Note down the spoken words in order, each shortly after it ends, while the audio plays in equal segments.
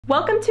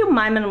Welcome to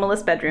my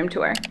minimalist bedroom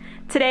tour.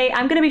 Today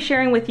I'm going to be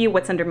sharing with you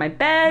what's under my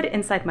bed,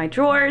 inside my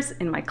drawers,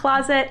 in my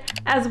closet,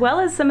 as well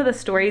as some of the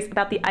stories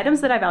about the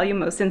items that I value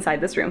most inside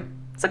this room.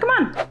 So come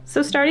on!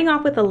 So starting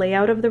off with the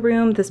layout of the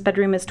room, this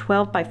bedroom is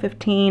 12 by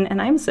 15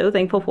 and I'm so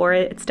thankful for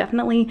it. It's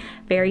definitely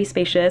very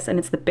spacious and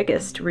it's the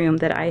biggest room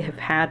that I have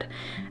had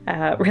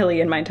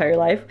really in my entire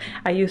life.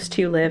 I used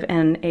to live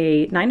in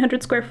a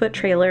 900 square foot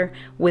trailer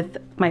with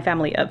my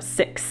family of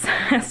 6.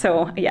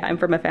 So yeah, I'm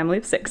from a family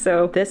of 6.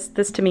 So this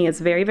to me is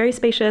very, very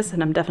spacious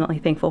and I'm definitely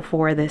thankful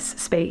for this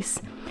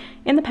space.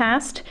 In the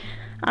past,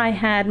 I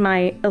had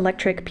my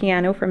electric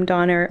piano from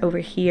Donner over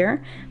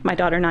here. My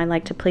daughter and I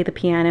like to play the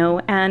piano,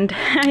 and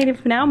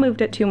I've now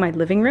moved it to my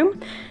living room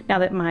now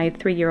that my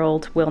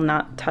 3-year-old will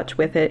not touch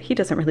with it. He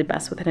doesn't really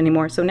mess with it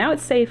anymore, so now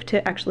it's safe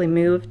to actually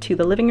move to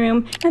the living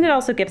room, and it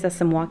also gives us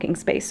some walking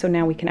space, so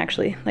now we can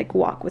actually like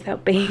walk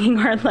without banging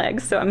our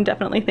legs, so I'm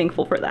definitely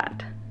thankful for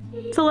that.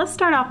 So let's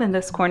start off in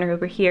this corner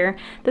over here.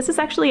 This is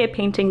actually a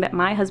painting that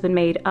my husband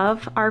made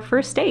of our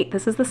first date.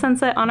 This is the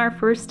sunset on our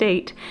first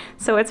date.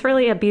 So it's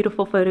really a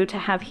beautiful photo to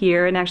have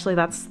here, and actually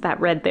that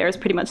red there is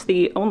pretty much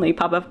the only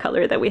pop of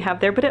color that we have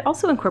there, but it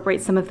also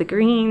incorporates some of the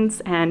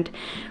greens and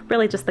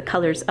really just the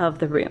colors of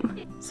the room.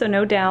 So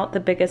no doubt the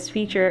biggest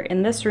feature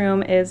in this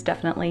room is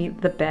definitely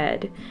the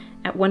bed.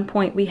 At one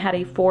point we had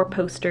a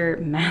 4-poster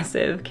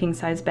massive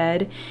king-size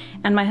bed,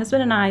 and my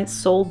husband and I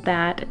sold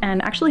that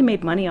and actually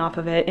made money off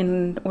of it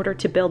in order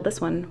to build this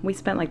one. We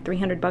spent like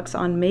 300 bucks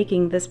on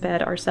making this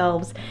bed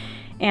ourselves,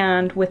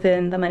 and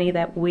within the money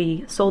that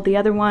we sold the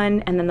other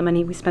one and then the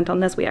money we spent on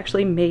this, we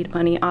actually made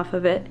money off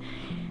of it.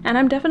 And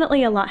I'm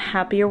definitely a lot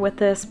happier with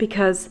this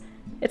because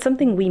it's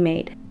something we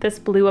made. This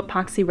blue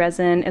epoxy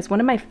resin is one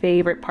of my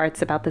favorite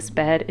parts about this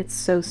bed. It's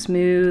so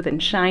smooth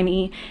and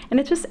shiny, and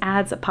it just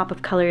adds a pop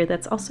of color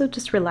that's also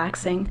just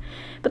relaxing.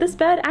 But this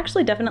bed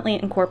actually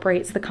definitely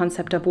incorporates the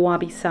concept of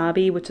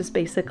wabi-sabi, which is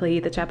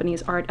basically the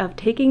Japanese art of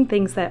taking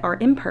things that are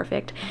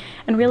imperfect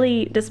and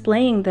really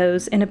displaying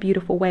those in a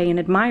beautiful way and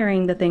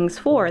admiring the things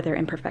for their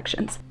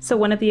imperfections. So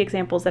one of the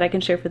examples that I can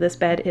share for this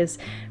bed is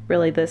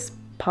really this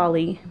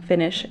poly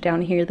finish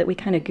down here that we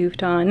kind of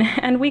goofed on,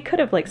 and we could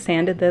have like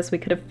sanded this, we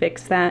could have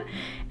fixed that,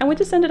 and we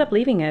just ended up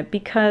leaving it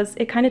because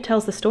it kind of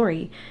tells the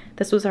story.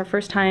 This was our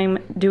first time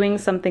doing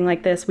something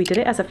like this. We did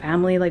it as a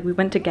family, like we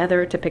went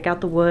together to pick out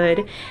the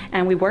wood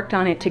and we worked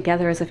on it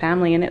together as a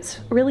family, and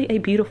it's really a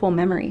beautiful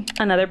memory.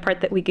 Another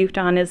part that we goofed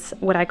on is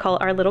what I call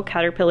our little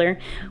caterpillar.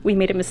 We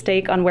made a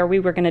mistake on where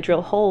we were going to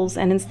drill holes,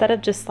 and instead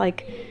of just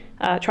like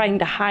trying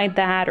to hide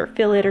that or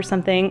fill it or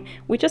something,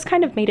 we just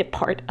kind of made it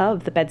part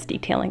of the bed's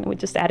detailing. We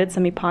just added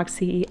some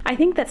epoxy. I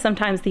think that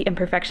sometimes the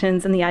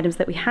imperfections and the items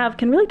that we have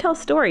can really tell a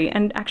story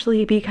and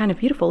actually be kind of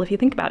beautiful if you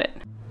think about it.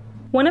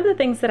 One of the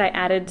things that I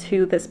added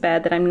to this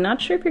bed that I'm not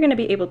sure if you're going to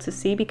be able to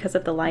see because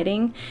of the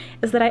lighting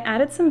is that I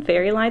added some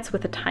fairy lights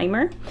with a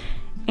timer,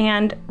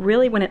 and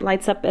really when it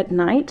lights up at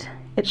night,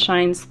 it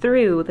shines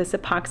through this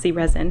epoxy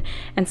resin,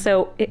 and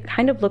so it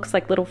kind of looks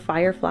like little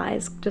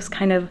fireflies just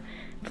kind of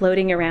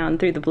floating around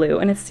through the blue,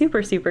 and it's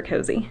super, super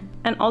cozy.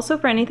 And also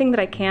for anything that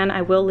I can,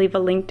 I will leave a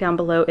link down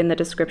below in the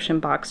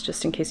description box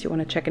just in case you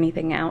want to check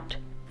anything out.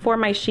 For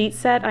my sheet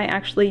set, I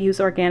actually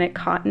use organic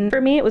cotton. For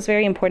me, it was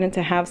very important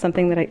to have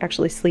something that I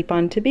actually sleep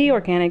on to be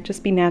organic,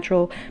 just be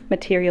natural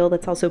material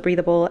that's also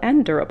breathable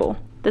and durable.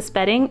 This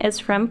bedding is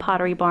from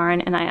Pottery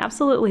Barn, and I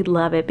absolutely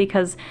love it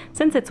because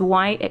since it's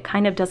white, it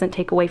kind of doesn't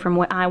take away from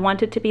what I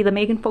wanted to be the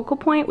main focal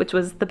point, which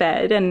was the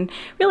bed and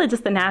really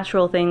just the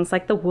natural things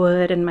like the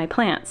wood and my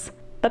plants.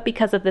 But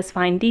because of this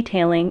fine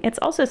detailing, it's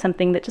also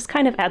something that just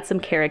kind of adds some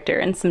character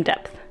and some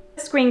depth.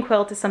 This green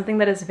quilt is something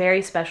that is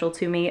very special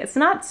to me. It's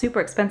not super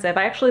expensive.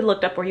 I actually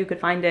looked up where you could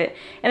find it,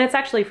 and it's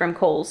actually from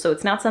Kohl's, so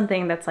it's not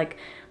something that's like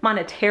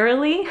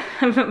monetarily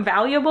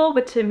valuable,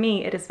 but to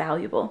me it is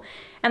valuable.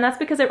 And that's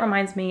because it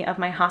reminds me of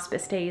my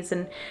hospice days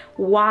and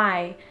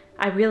why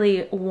I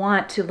really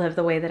want to live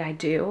the way that I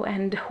do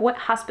and what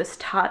hospice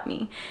taught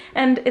me.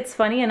 And it's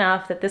funny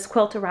enough that this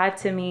quilt arrived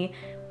to me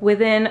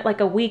within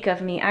like a week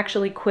of me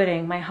actually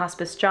quitting my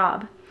hospice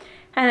job.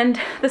 And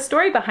the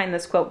story behind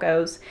this quilt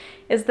goes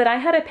is that I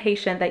had a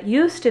patient that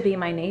used to be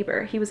my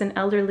neighbor. He was an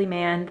elderly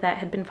man that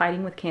had been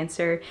fighting with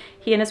cancer.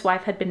 He and his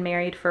wife had been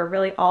married for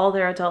really all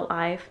their adult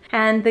life,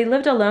 and they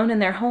lived alone in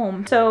their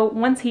home. So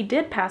once he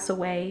did pass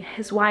away,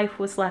 his wife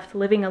was left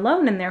living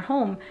alone in their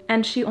home,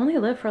 and she only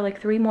lived for like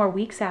 3 more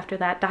weeks after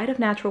that, died of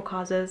natural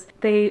causes.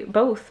 They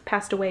both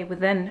passed away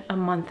within a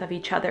month of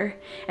each other,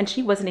 and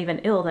she wasn't even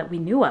ill that we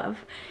knew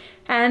of.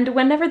 And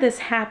whenever this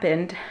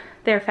happened,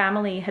 their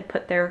family had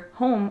put their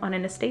home on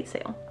an estate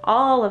sale.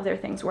 All of their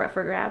things were up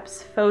for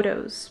grabs,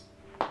 photos,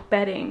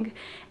 bedding,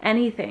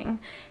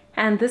 anything.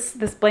 And this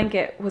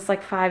blanket was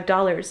like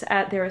 $5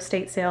 at their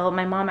estate sale.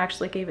 My mom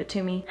actually gave it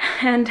to me.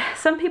 And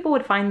some people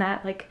would find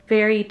that like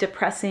very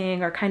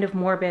depressing or kind of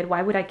morbid.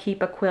 Why would I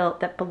keep a quilt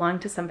that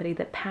belonged to somebody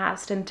that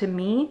passed? And to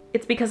me,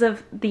 it's because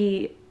of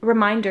the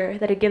reminder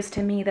that it gives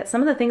to me that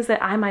some of the things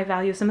that I might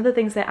value, some of the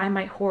things that I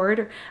might hoard,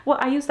 or, well,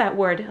 I use that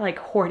word like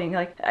hoarding,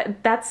 like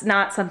that's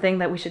not something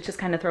that we should just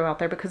kind of throw out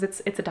there, because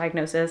it's a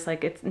diagnosis.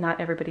 Like, it's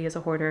not everybody is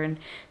a hoarder, and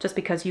just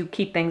because you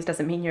keep things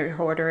doesn't mean you're a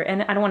hoarder.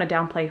 And I don't want to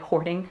downplay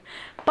hoarding,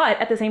 but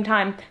at the same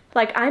time,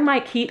 like, I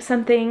might keep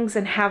some things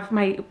and have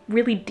my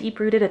really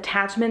deep-rooted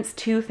attachments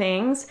to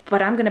things,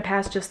 but I'm gonna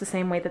pass just the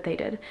same way that they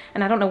did.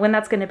 And I don't know when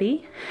that's gonna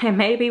be. It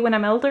may be when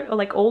I'm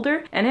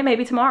older, and it may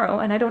be tomorrow,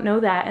 and I don't know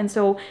that. And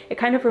so it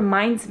kind of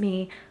reminds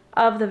me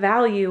of the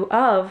value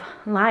of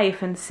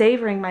life and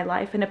savoring my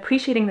life and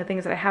appreciating the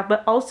things that I have,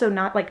 but also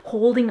not like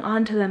holding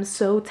on to them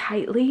so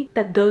tightly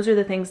that those are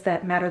the things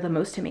that matter the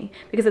most to me.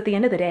 Because at the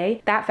end of the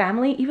day, that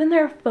family, even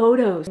their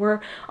photos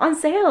were on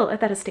sale at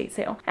that estate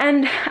sale.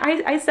 And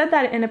I said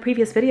that in a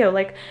previous video,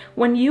 like,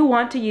 when you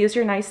want to use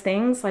your nice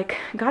things, like,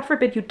 God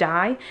forbid you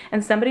die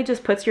and somebody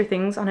just puts your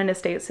things on an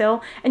estate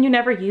sale and you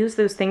never use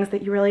those things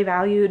that you really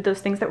valued,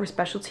 those things that were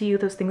special to you,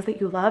 those things that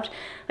you loved,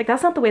 like,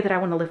 that's not the way that I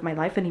want to live my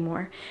life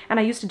anymore. And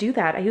I used to do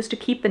that. I used to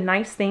keep the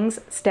nice things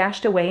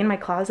stashed away in my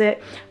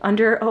closet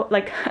under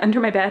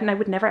my bed, and I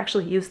would never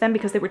actually use them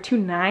because they were too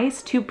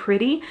nice, too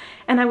pretty,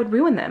 and I would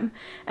ruin them.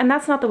 And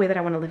that's not the way that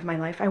I want to live my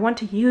life. I want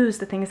to use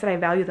the things that I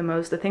value the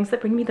most, the things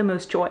that bring me the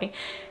most joy.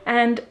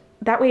 And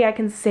that way I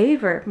can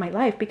savor my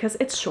life, because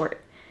it's short.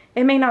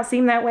 It may not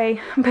seem that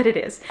way, but it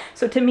is.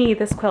 So to me,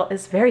 this quilt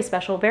is very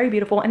special, very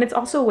beautiful, and it's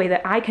also a way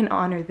that I can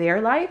honor their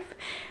life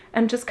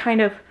and just kind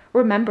of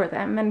remember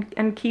them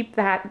and keep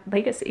that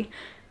legacy.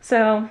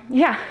 So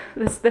yeah,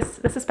 this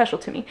is special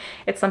to me.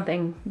 It's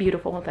something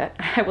beautiful that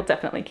I will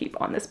definitely keep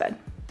on this bed.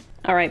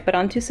 All right, but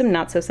on to some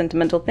not so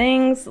sentimental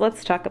things.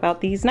 Let's talk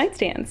about these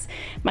nightstands.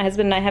 My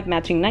husband and I have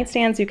matching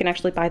nightstands. You can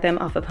actually buy them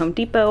off of Home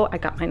Depot. I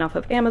got mine off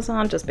of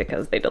Amazon just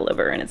because they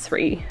deliver and it's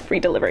free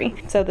delivery.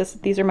 So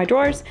these are my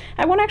drawers.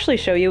 I won't actually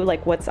show you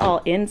like what's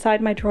all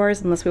inside my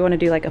drawers unless we want to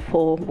do like a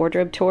full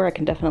wardrobe tour. I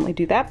can definitely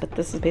do that, but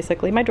this is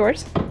basically my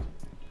drawers.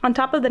 On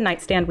top of the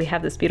nightstand, we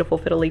have this beautiful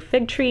fiddle leaf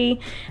fig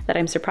tree that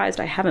I'm surprised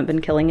I haven't been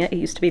killing it. It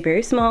used to be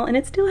very small, and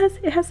it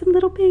has some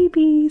little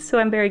babies, so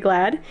I'm very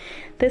glad.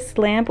 This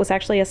lamp was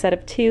actually a set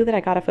of 2 that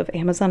I got off of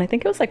Amazon. I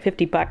think it was like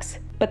 50 bucks,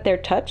 but they're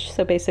touch,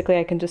 so basically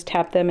I can just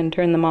tap them and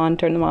turn them on,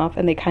 turn them off,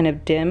 and they kind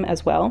of dim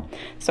as well.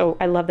 So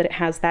I love that it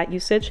has that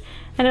usage.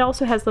 And it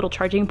also has little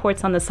charging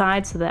ports on the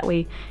side, so that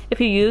way if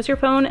you use your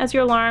phone as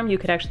your alarm, you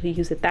could actually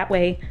use it that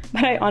way.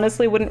 But I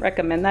honestly wouldn't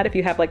recommend that if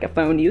you have like a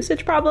phone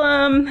usage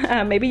problem.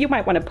 Maybe you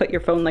might want to put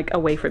your phone like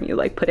away from you,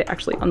 like put it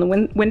actually on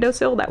the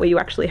windowsill. That way you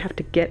actually have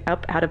to get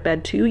up out of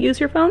bed to use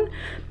your phone.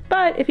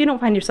 But if you don't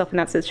find yourself in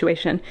that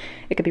situation,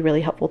 it could be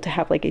really helpful to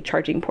have like a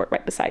charging port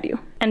right beside you.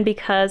 And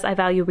because I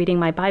value reading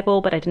my Bible,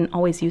 but I didn't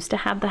always used to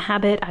have the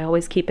habit, I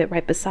always keep it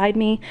right beside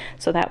me,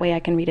 so that way I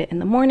can read it in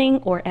the morning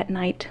or at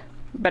night.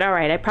 But all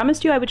right, I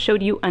promised you I would show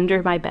you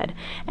under my bed.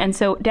 And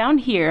so down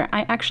here,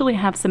 I actually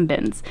have some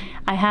bins.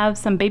 I have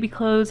some baby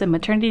clothes and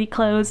maternity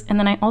clothes, and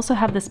then I also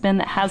have this bin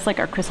that has like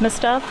our Christmas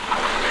stuff.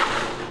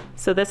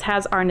 So this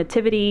has our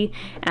nativity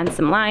and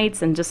some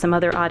lights and just some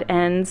other odd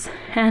ends.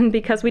 And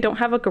because we don't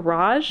have a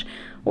garage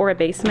or a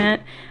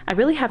basement, I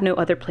really have no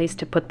other place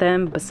to put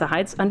them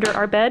besides under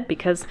our bed,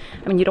 because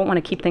I mean, you don't want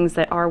to keep things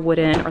that are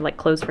wooden or like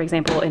clothes, for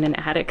example, in an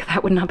attic.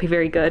 That would not be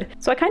very good.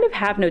 So I kind of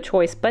have no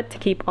choice but to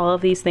keep all of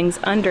these things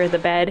under the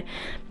bed.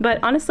 But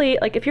honestly,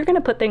 like if you're going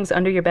to put things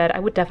under your bed, I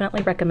would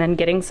definitely recommend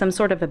getting some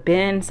sort of a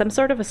bin, some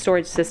sort of a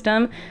storage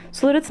system,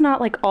 so that it's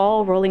not like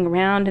all rolling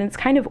around and it's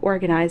kind of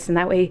organized. And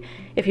that way,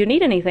 if you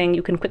need anything,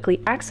 you can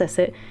quickly access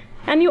it.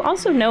 And you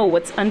also know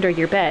what's under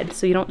your bed,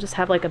 so you don't just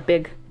have like a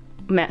big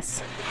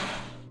mess.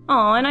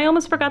 Oh, and I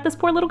almost forgot this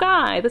poor little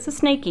guy. This is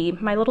Snakey,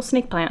 my little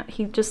snake plant.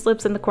 He just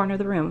lives in the corner of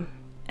the room.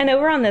 And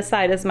over on this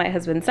side is my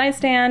husband's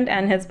nightstand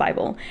and his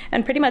Bible.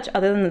 And pretty much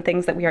other than the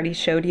things that we already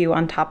showed you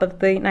on top of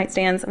the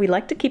nightstands, we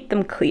like to keep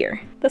them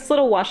clear. This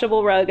little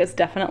washable rug is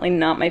definitely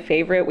not my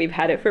favorite. We've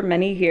had it for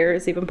many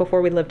years, even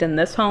before we lived in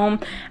this home.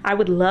 I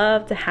would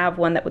love to have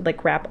one that would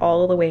like wrap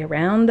all the way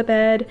around the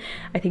bed.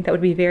 I think that would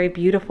be very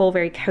beautiful,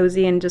 very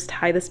cozy, and just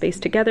tie the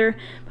space together.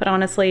 But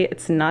honestly,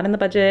 it's not in the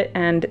budget,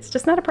 and it's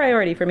just not a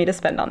priority for me to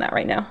spend on that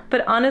right now.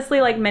 But honestly,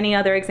 like many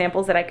other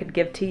examples that I could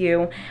give to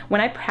you,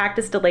 when I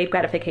practice delayed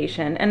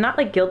gratification, and not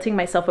like guilting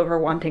myself over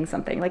wanting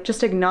something, like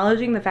just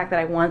acknowledging the fact that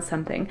I want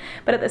something,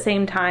 but at the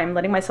same time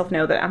letting myself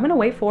know that I'm gonna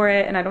wait for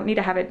it and I don't need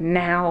to have it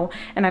now,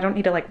 and I don't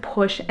need to like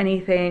push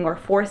anything or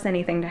force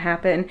anything to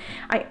happen,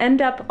 I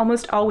end up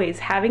almost always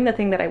having the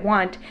thing that I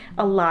want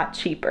a lot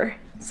cheaper.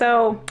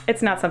 So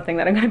it's not something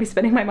that I'm going to be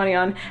spending my money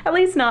on, at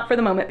least not for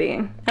the moment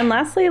being. And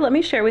lastly, let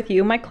me share with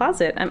you my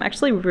closet. I'm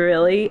actually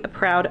really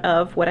proud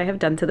of what I have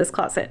done to this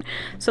closet.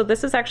 So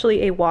this is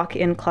actually a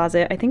walk-in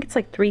closet. I think it's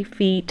like 3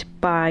 feet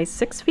by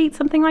 6 feet,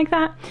 something like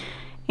that.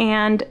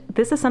 And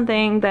this is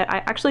something that I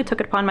actually took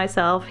it upon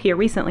myself here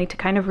recently to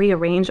kind of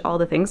rearrange all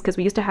the things, because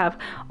we used to have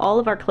all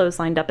of our clothes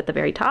lined up at the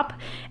very top,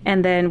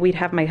 and then we'd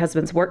have my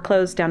husband's work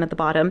clothes down at the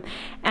bottom.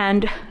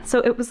 And so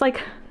it was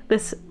like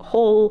this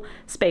whole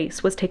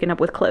space was taken up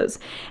with clothes.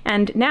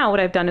 And now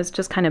what I've done is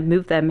just kind of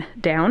move them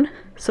down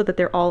so that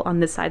they're all on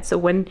this side. So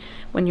when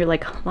you're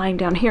like lying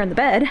down here in the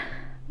bed,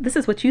 this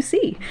is what you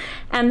see.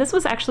 And this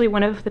was actually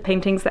one of the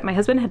paintings that my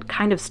husband had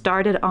kind of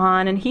started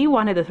on, and he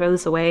wanted to throw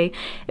this away.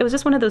 It was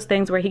just one of those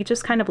things where he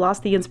just kind of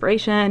lost the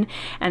inspiration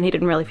and he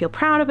didn't really feel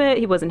proud of it.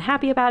 He wasn't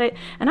happy about it.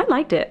 And I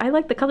liked it. I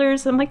liked the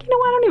colors. I'm like, you know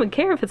what? I don't even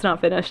care if it's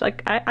not finished.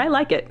 Like, I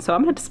like it. So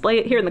I'm gonna display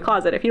it here in the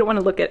closet. If you don't want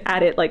to look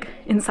at it like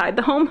inside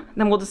the home,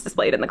 then we'll just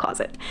display it in the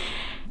closet.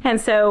 And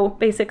so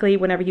basically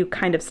whenever you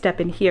kind of step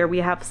in here, we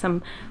have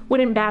some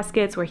wooden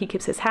baskets where he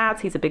keeps his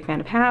hats. He's a big fan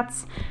of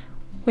hats.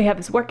 We have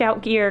his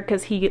workout gear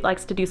because he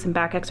likes to do some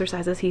back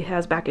exercises. He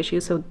has back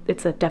issues, so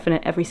it's a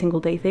definite every single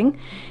day thing.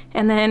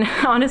 And then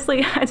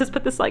honestly, I just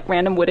put this like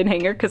random wooden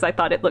hanger because I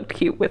thought it looked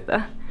cute with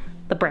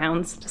the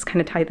browns, just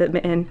kind of tie them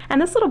in.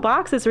 And this little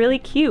box is really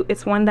cute.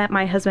 It's one that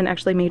my husband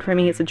actually made for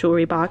me. It's a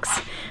jewelry box.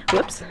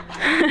 Whoops.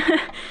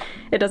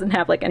 It doesn't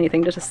have like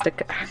anything to just to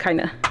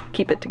kind of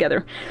keep it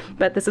together.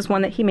 But this is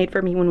one that he made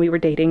for me when we were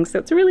dating. So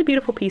it's a really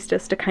beautiful piece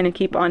just to kind of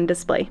keep on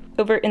display.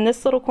 Over in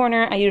this little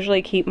corner, I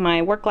usually keep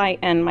my work light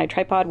and my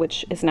tripod,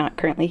 which is not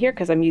currently here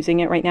because I'm using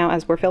it right now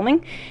as we're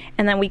filming.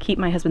 And then we keep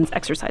my husband's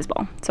exercise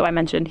ball. So I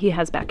mentioned he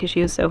has back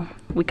issues, so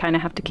we kind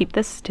of have to keep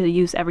this to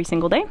use every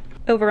single day.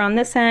 Over on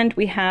this end,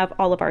 we have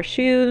all of our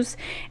shoes,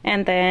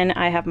 and then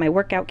I have my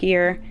workout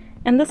gear.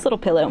 And this little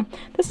pillow.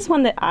 This is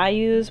one that I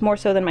use more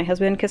so than my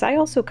husband because I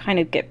also kind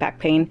of get back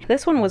pain.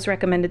 This one was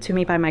recommended to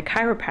me by my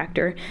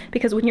chiropractor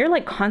because when you're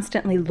like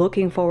constantly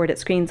looking forward at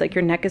screens, like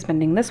your neck is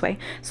bending this way.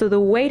 So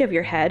the weight of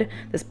your head,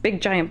 this big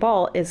giant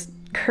ball, is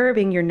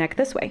curving your neck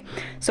this way.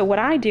 So what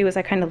I do is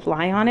I kind of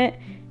lie on it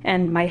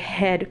and my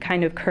head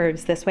kind of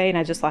curves this way and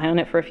I just lie on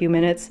it for a few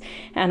minutes.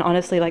 And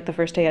honestly, like the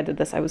first day I did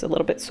this, I was a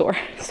little bit sore.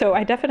 So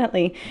I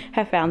definitely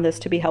have found this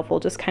to be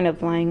helpful, just kind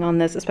of lying on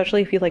this,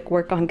 especially if you like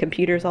work on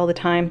computers all the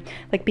time,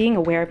 like being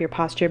aware of your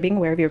posture, being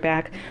aware of your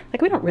back.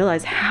 Like we don't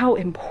realize how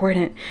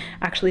important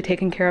actually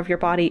taking care of your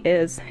body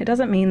is. It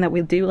doesn't mean that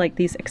we do like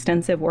these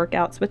extensive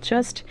workouts, but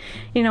just,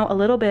 you know, a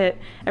little bit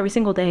every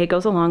single day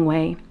goes a long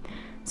way.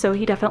 So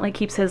he definitely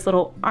keeps his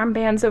little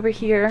armbands over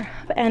here,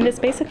 and it's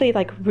basically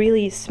like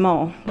really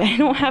small. I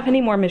don't have any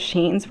more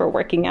machines for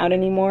working out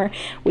anymore.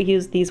 We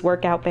use these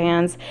workout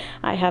bands.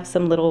 I have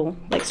some little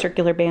like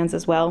circular bands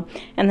as well.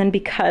 And then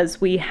because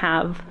we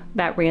have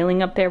that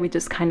railing up there, we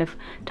just kind of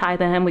tie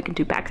them. We can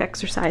do back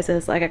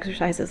exercises, leg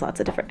exercises, lots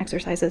of different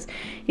exercises.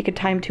 You could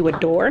tie them to a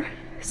door.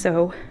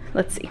 So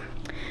let's see.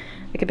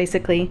 We could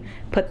basically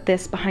put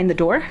this behind the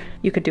door.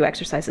 You could do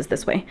exercises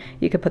this way.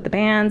 You could put the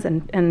bands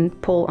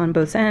and pull on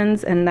both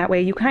ends, and that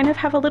way you kind of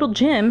have a little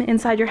gym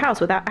inside your house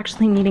without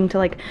actually needing to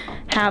like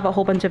have a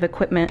whole bunch of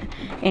equipment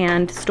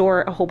and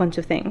store a whole bunch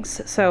of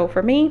things. So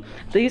for me,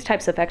 these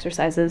types of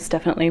exercises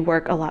definitely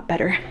work a lot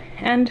better.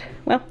 And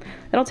well,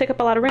 they don't take up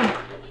a lot of room.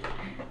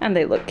 And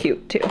they look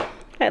cute too.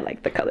 I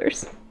like the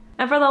colors.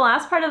 And for the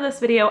last part of this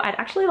video, I'd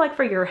actually like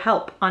for your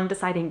help on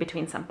deciding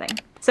between something.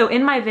 So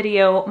in my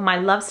video, My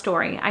Love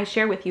Story, I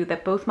share with you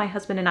that both my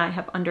husband and I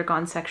have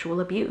undergone sexual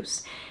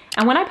abuse.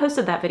 And when I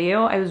posted that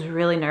video, I was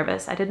really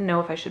nervous. I didn't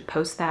know if I should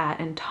post that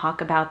and talk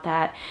about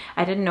that.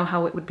 I didn't know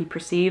how it would be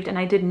perceived, and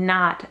I did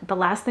not. The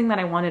last thing that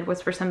I wanted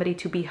was for somebody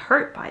to be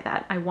hurt by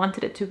that. I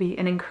wanted it to be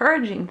an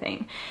encouraging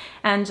thing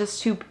and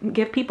just to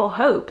give people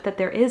hope that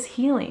there is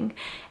healing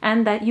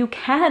and that you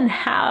can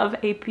have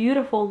a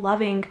beautiful,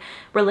 loving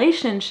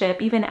relationship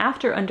even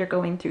after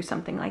undergoing through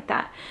something like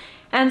that.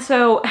 And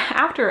so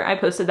after I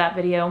posted that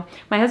video,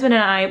 my husband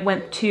and I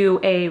went to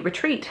a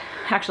retreat.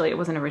 Actually, it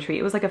wasn't a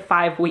retreat. It was like a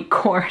 5-week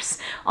course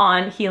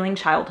on healing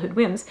childhood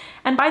wounds.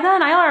 And by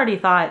then I already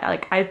thought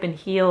like I've been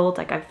healed,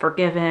 like I've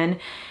forgiven,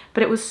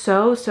 but it was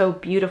so, so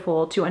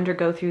beautiful to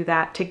undergo through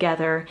that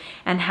together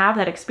and have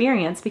that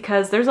experience,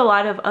 because there's a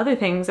lot of other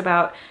things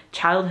about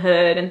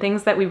childhood and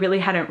things that we really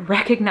hadn't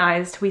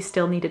recognized we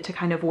still needed to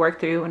kind of work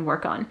through and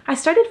work on. I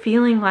started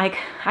feeling like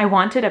I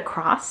wanted a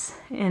cross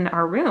in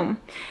our room.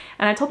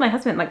 And I told my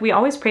husband, like, we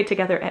always pray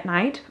together at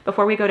night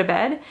before we go to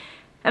bed.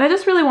 And I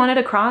just really wanted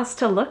a cross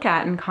to look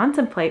at and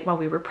contemplate while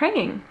we were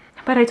praying.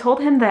 But I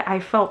told him that I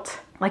felt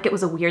like it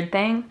was a weird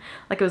thing,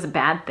 like it was a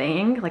bad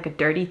thing, like a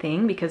dirty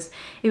thing, because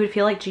it would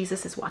feel like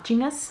Jesus is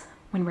watching us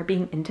when we're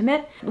being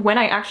intimate. When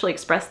I actually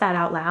expressed that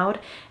out loud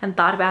and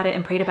thought about it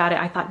and prayed about it,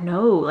 I thought,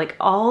 no, like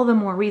all the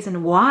more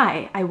reason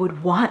why I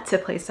would want to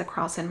place a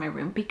cross in my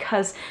room,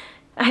 because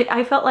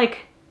I felt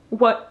like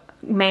what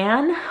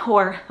man,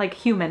 or like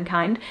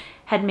humankind,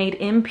 had made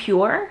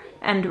impure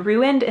and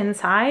ruined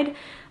inside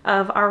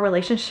of our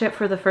relationship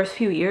for the first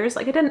few years.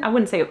 Like I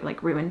wouldn't say it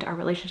like ruined our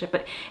relationship,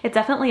 but it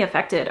definitely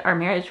affected our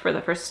marriage for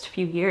the first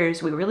few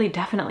years. We really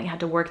definitely had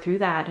to work through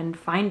that, and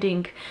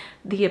finding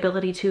the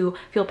ability to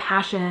feel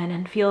passion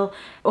and feel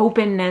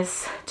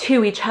openness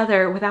to each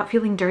other without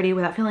feeling dirty,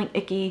 without feeling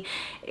icky.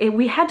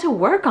 We had to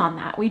work on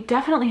that. We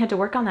definitely had to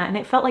work on that. And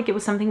it felt like it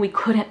was something we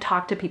couldn't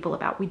talk to people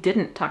about. We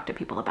didn't talk to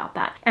people about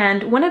that.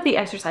 And one of the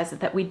exercises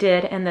that we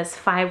did in this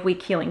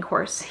 5-week healing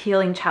course,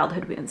 Healing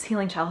Childhood Wounds,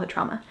 Healing Childhood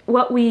Trauma,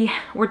 what we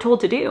were told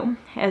to do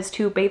is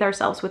to bathe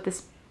ourselves with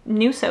this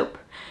new soap.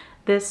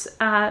 This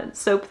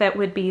soap that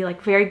would be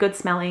like very good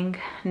smelling,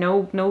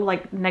 no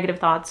like negative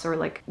thoughts or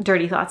like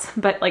dirty thoughts,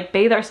 but like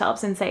bathe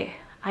ourselves and say,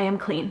 I am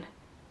clean.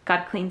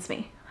 God cleans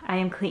me. I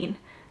am clean.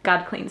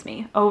 God cleans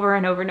me, over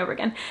and over and over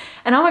again.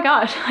 And oh my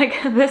gosh,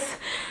 like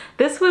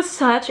this was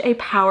such a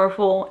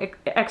powerful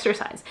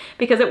exercise,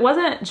 because it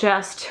wasn't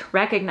just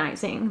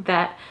recognizing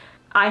that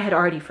I had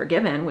already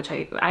forgiven, which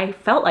I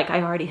felt like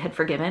I already had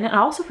forgiven, and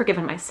also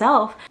forgiven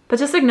myself, but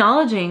just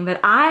acknowledging that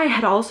I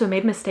had also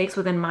made mistakes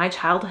within my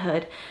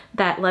childhood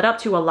that led up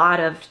to a lot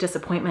of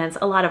disappointments,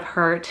 a lot of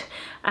hurt,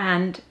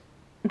 and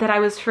that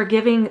I was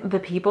forgiving the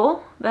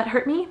people that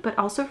hurt me, but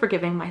also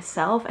forgiving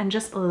myself, and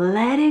just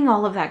letting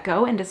all of that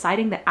go and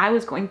deciding that I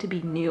was going to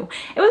be new.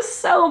 It was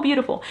so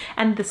beautiful.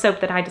 And the soap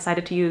that I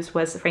decided to use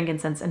was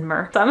frankincense and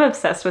myrrh. So I'm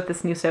obsessed with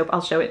this new soap. I'll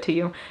show it to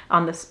you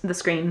on the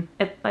screen.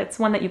 It's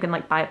one that you can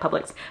like buy at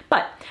Publix.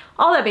 But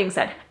all that being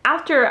said,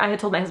 after I had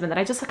told my husband that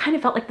I just kind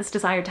of felt like this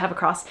desire to have a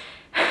cross,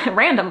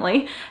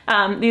 randomly,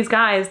 these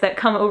guys that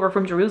come over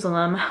from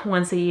Jerusalem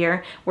once a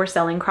year were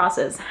selling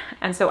crosses.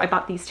 And so I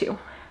bought these two.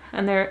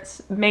 And they're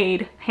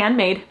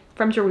handmade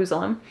from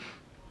Jerusalem,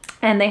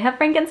 and they have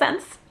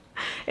frankincense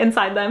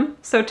inside them.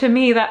 So to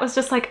me, that was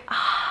just like,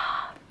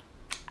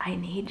 I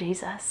need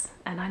Jesus,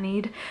 and I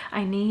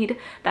need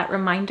that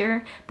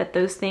reminder that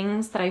those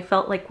things that I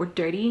felt like were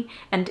dirty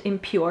and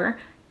impure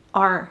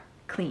are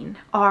clean,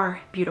 are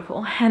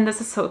beautiful. And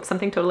this is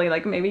something totally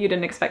like, maybe you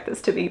didn't expect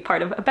this to be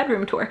part of a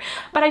bedroom tour,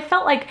 but I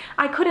felt like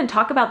I couldn't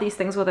talk about these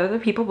things with other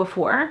people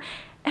before,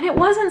 and it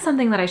wasn't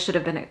something that I should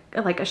have been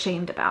like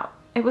ashamed about.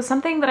 It was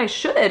something that I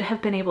should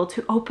have been able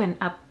to open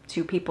up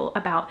to people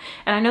about.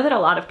 And I know that a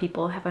lot of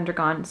people have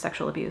undergone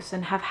sexual abuse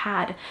and have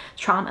had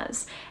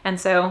traumas. And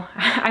so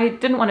I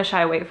didn't want to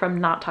shy away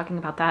from not talking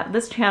about that.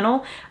 This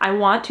channel, I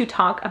want to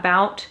talk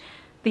about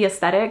the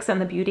aesthetics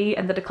and the beauty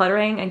and the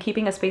decluttering and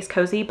keeping a space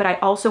cozy, but I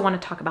also want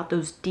to talk about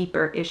those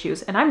deeper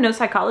issues. And I'm no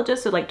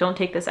psychologist, so like don't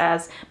take this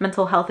as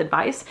mental health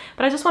advice,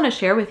 but I just want to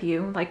share with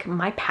you like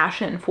my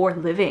passion for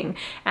living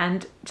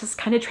and just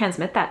kind of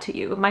transmit that to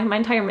you. My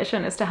entire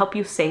mission is to help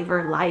you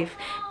savor life,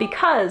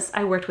 because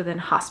I worked within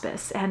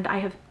hospice and I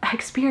have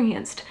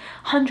experienced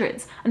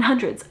hundreds and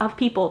hundreds of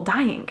people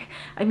dying.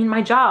 I mean,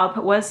 my job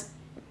was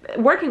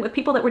working with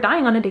people that were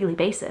dying on a daily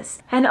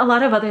basis, and a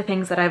lot of other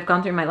things that I've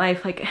gone through in my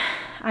life. Like,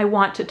 I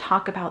want to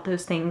talk about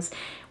those things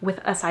with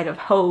a side of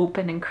hope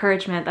and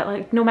encouragement that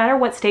like no matter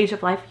what stage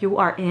of life you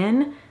are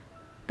in,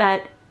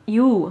 that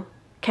you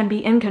can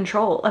be in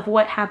control of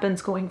what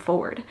happens going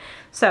forward.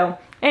 So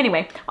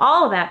anyway,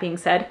 all of that being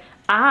said,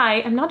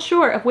 I am not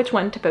sure of which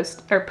one to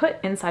post or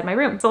put inside my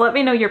room. So let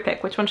me know your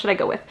pick. Which one should I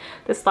go with?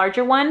 This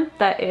larger one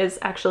that is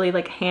actually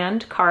like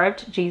hand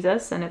carved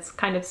Jesus and it's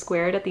kind of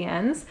squared at the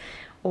ends,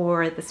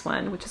 or this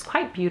one, which is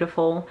quite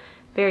beautiful,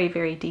 very,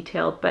 very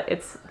detailed, but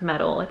it's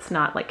metal. It's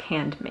not like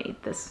handmade.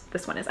 This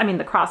one is. I mean,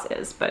 the cross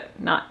is, but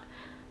not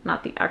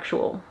the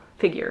actual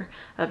figure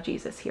of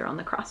Jesus here on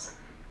the cross.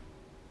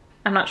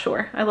 I'm not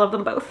sure. I love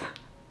them both.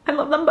 I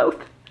love them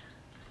both.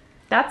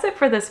 That's it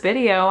for this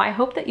video. I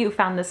hope that you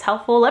found this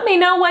helpful. Let me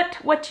know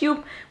what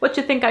you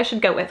think I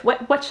should go with.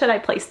 What should I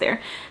place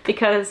there?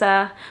 Because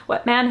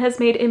what man has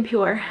made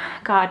impure,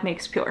 God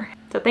makes pure.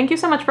 So thank you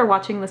so much for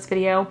watching this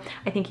video.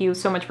 I thank you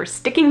so much for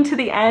sticking to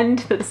the end.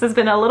 This has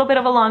been a little bit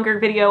of a longer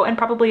video and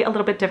probably a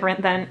little bit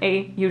different than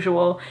a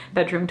usual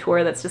bedroom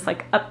tour that's just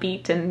like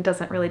upbeat and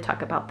doesn't really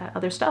talk about that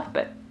other stuff,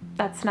 but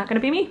that's not gonna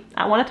be me.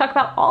 I wanna talk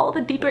about all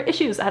the deeper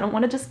issues. I don't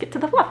wanna just get to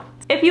the fluff.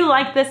 If you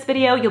like this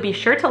video, you'll be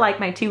sure to like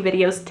my 2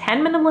 videos,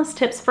 10 minimalist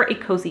tips for a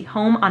cozy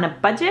home on a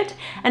budget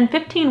and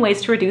 15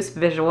 ways to reduce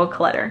visual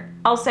clutter.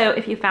 Also,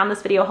 if you found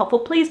this video helpful,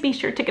 please be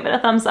sure to give it a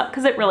thumbs up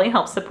because it really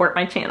helps support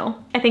my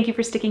channel. I thank you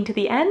for sticking to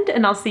the end,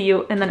 and I'll see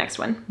you in the next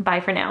one.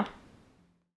 Bye for now.